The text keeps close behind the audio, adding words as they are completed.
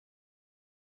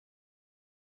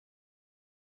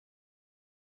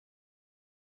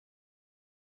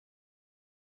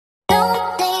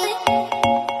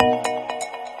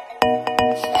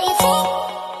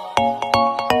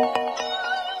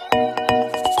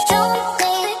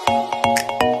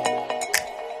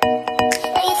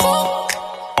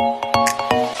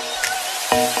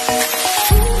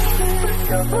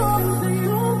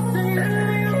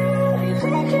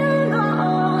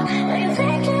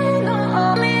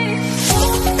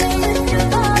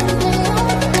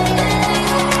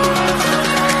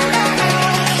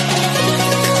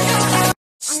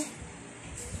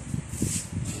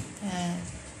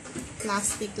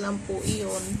lang po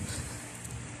iyon.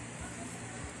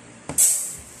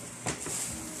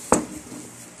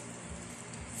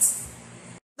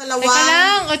 Dalawa. Teka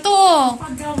lang, ito.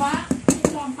 Paggawa.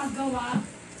 Ito ang paggawa.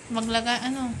 Maglagay,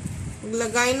 ano?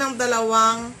 Maglagay ng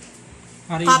dalawang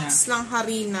cups ng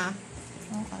harina.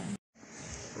 Okay.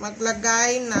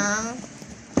 Maglagay ng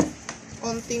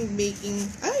onting baking.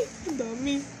 Ay, ang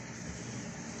dami.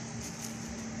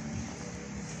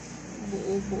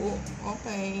 Buo-buo.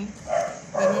 Okay.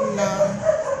 Ganun lang.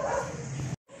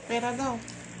 Pera daw.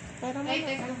 Pera mo.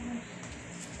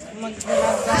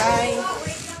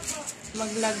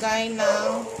 Maglagay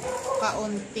ng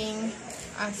kaunting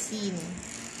asin.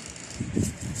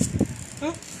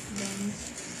 Then,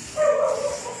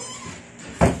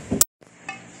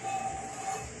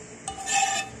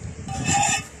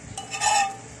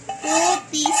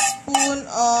 2 teaspoons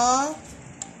of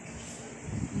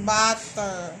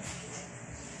butter.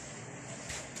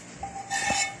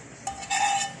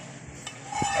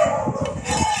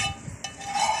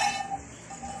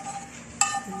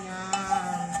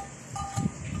 Yan.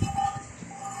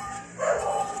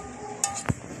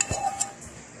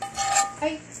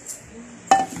 Ay.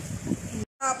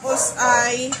 Tapos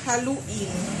ay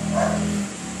haluin.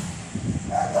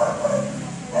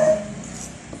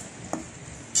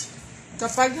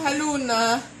 Kapag halo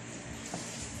na,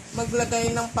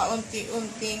 maglagay ng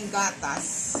paunti-unting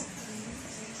gatas.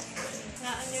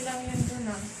 Naan nyo lang yan dun,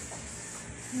 ah.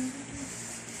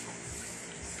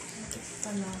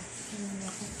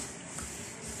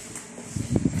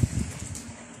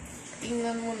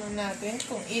 Tingnan muna natin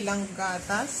kung ilang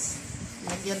gatas.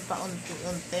 Lagyan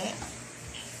paunti-unti.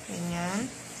 Ganyan.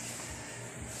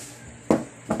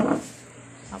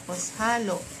 Tapos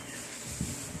halo.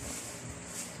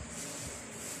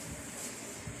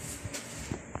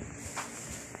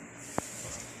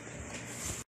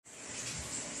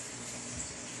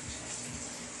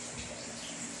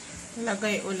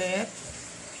 Lagay ulit.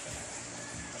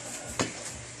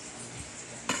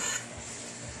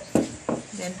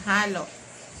 Then halo.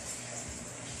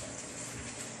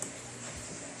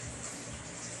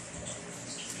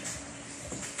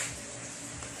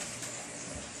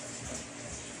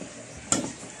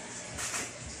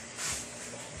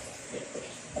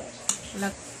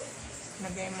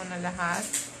 Lagay mo na lahat.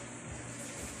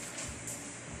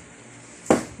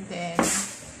 Then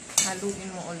haluin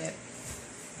mo ulit.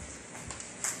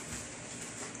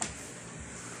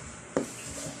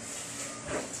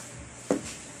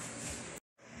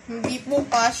 Hindi po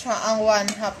kasya ang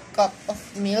 1/2 cup of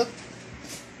milk.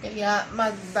 Kaya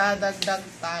magdadagdag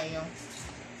tayo.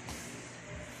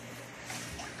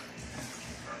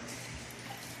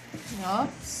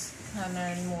 Yops.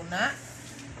 Ganun muna.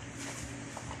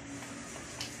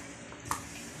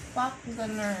 Pop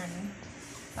ganun.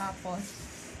 Tapos,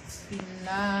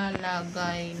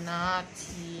 ilalagay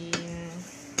natin.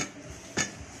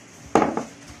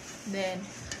 Then,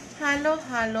 halo,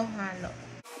 halo, halo.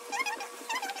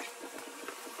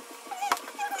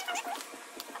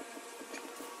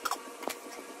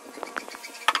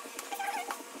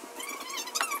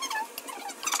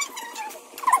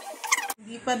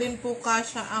 Hindi pa din po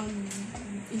kasya ang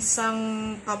isang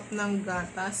cup ng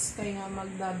gatas, kaya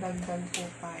magdadagdag po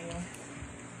tayo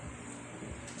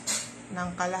ng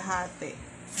kalahati.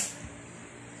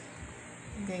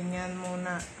 Ganyan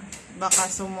muna. Baka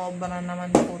sumobra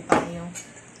naman po tayo.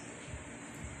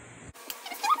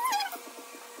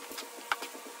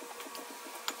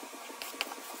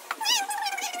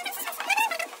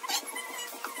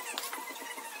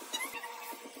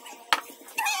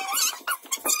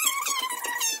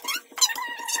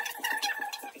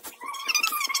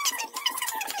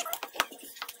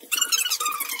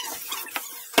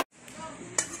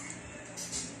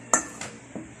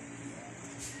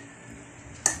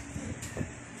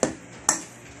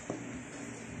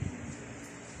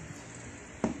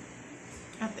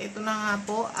 At ito na nga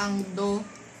po ang dough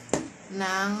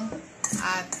ng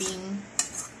ating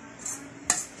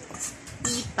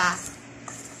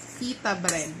pita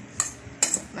bread.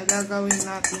 Nagagawin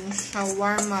natin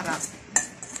shawarma wrap.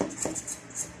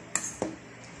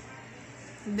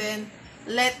 Then,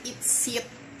 let it sit.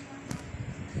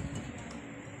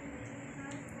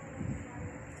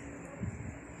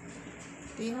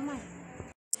 Ito naman.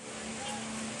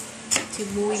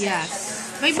 Sibuyas.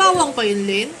 May bawang pa yun,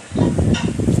 Lynn?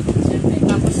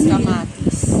 Tapos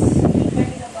kamatis.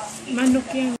 Manok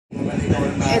yan.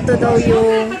 Ito daw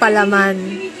yung palaman.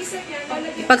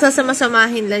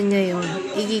 Pagsasama-samahin lang niya yun.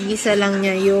 Igigisa lang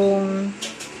niya yung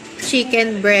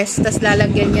chicken breast, tas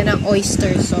lalagyan niya ng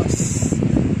oyster sauce.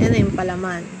 Yan na yung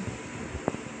palaman.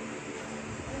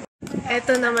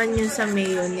 Ito naman yung sa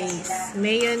mayonnaise.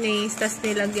 Mayonnaise, tas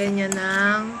nilagyan niya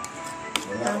ng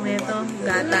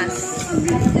gatas.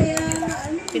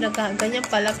 Ganyan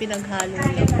pala, pinaghalo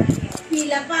lang.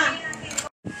 Hila pa.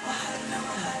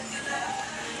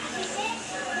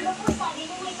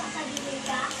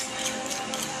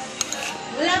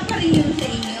 Wala pa rin yung sa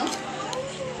inyo?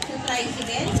 Sa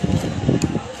tricycle?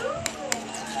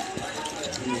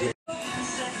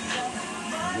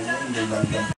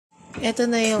 Ito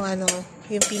na yung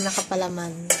yung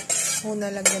pinakapalaman. Una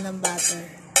lagyan ng butter.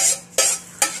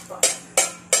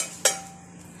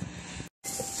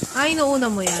 Ay, inuuna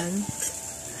mo yan.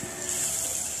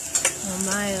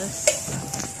 Mayos.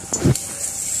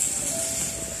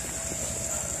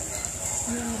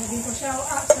 Shout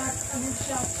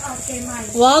out kay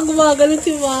Mike. Wag, gumagano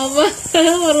si mama.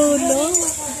 Marunong.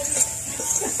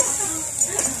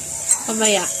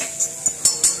 Kamaya.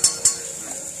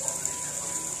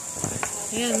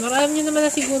 Ayan, marami nyo naman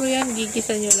na siguro yan.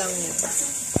 Gigisan nyo lang yan.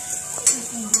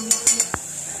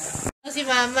 Si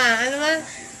mama, ano man?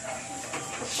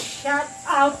 Shout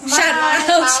out, Mike.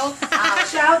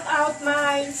 Shout out,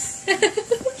 Mike.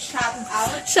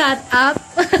 Shut up.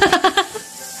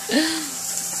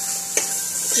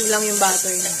 Kulang yung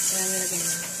butter na.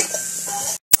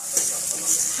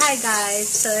 Hi guys!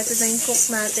 So, ito na yung cook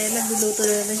natin. Nagluluto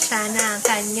na siya ng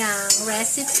kanyang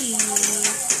recipe.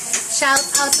 Shout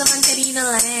out naman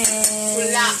kanina rin.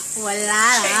 Wala.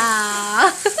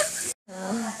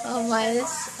 Oh,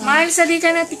 Miles. Miles,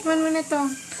 halika na. Tikman mo na to.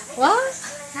 What?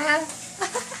 Ha?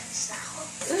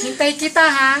 Hintay kita,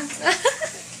 ha?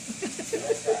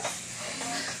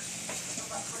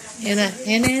 Yan na.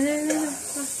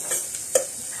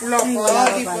 Wala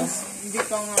pa. Hindi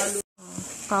pa nga.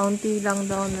 Kaunti lang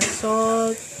daw na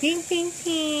salt. Ping.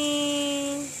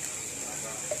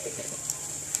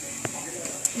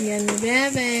 Yan,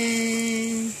 bebe.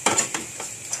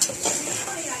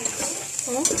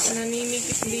 Oh,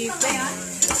 nanimikit dito.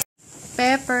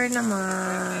 Pepper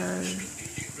naman.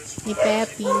 Ni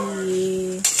Peppy.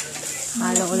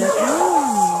 Halo ulit.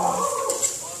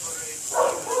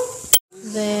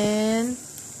 Then,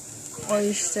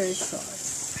 oyster sauce.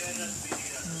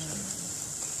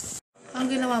 Ang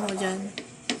ginawa mo dyan?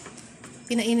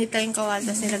 Pinainit lang yung kawal,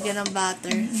 tapos nilagyan ng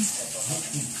butter.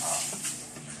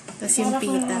 Tapos yung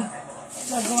pita.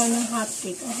 Gagawa ng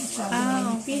hotcake.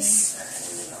 Okay.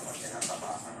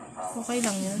 Okay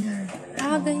lang yun.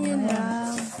 Ganyan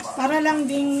lang. Para lang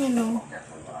ding, ano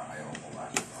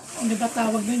ba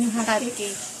tawag doon yung hotcake?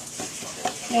 Hotcake.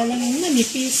 Kaya lang yun,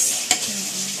 manipis.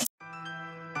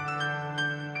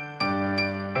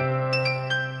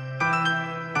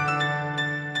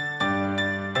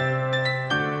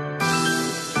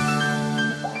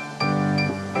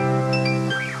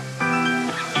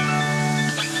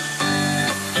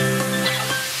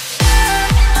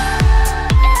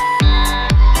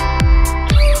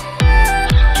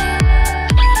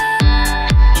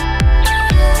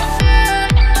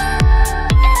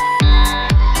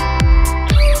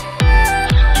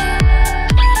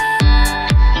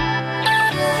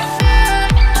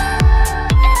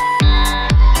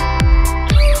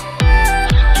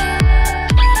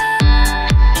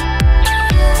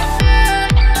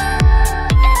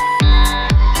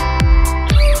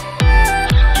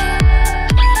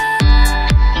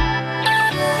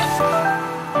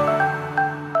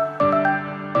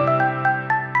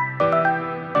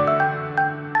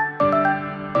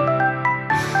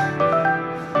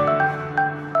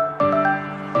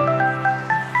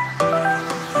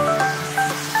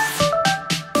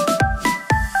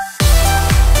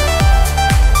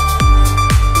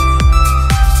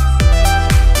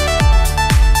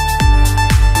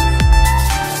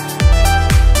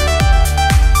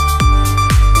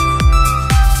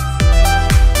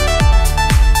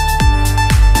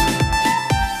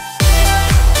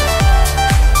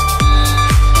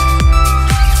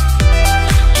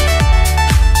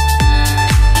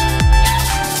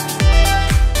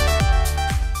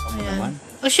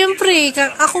 Siyempre,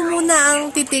 ako muna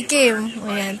ang titikim.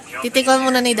 Ayan. Titikman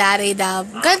muna ni Dari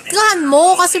Dab. Gangahan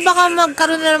mo, kasi baka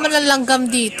magkaroon na naman ng langgam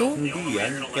dito. Hindi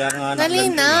yan. Kaya nga dali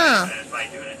na.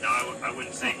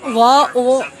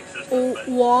 Wow.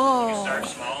 Wow.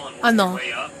 Ano?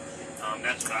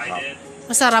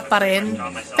 Masarap pa rin.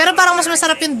 Pero parang mas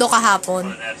masarap yung do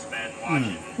kahapon.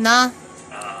 Na?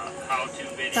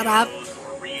 Sarap.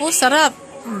 Oh, sarap.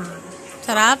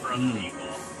 Sarap.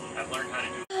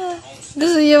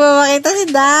 Gusto niyo ba makita si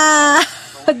Dab?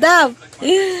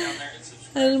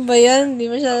 Ano ba yan?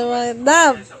 Hindi masyado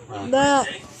makita. Dab.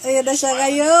 Ayan na siya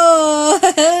ngayon.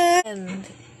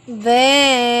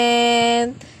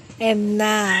 Then, and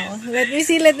now. Let me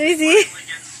see.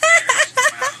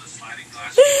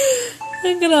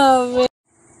 Grabe.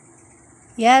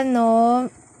 Yan, no.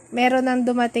 Meron nang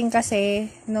dumating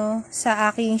kasi, no, sa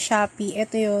aking Shopee.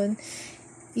 Ito yun.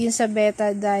 Yung sa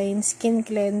Betadine Skin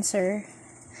Cleanser.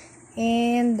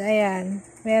 And, ayan.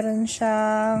 Meron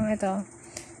siyang, ito.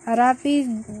 A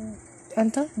rapid,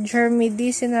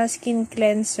 germ-medicinal skin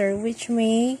cleanser which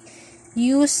may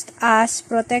used as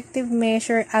protective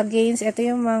measure against, ito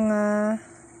yung mga,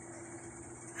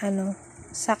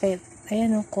 sakit.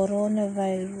 Ayan,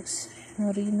 coronavirus.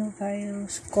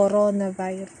 Rhinovirus,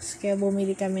 coronavirus. Kaya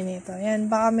bumili kami nito. Ayan,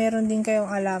 baka meron din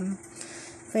kayong alam.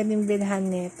 Pwedeng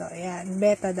bilhan nito. Ayan,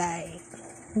 Betadine.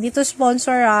 Hindi to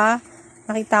sponsor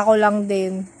Nakita ko lang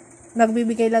din.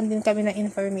 Nagbibigay lang din kami ng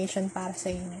information para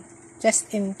sa inyo. Just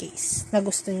in case na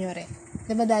gusto nyo rin.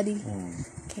 Diba, Daddy?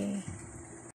 Okay.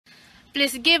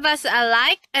 Please give us a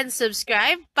like and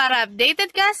subscribe para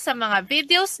updated ka sa mga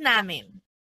videos namin.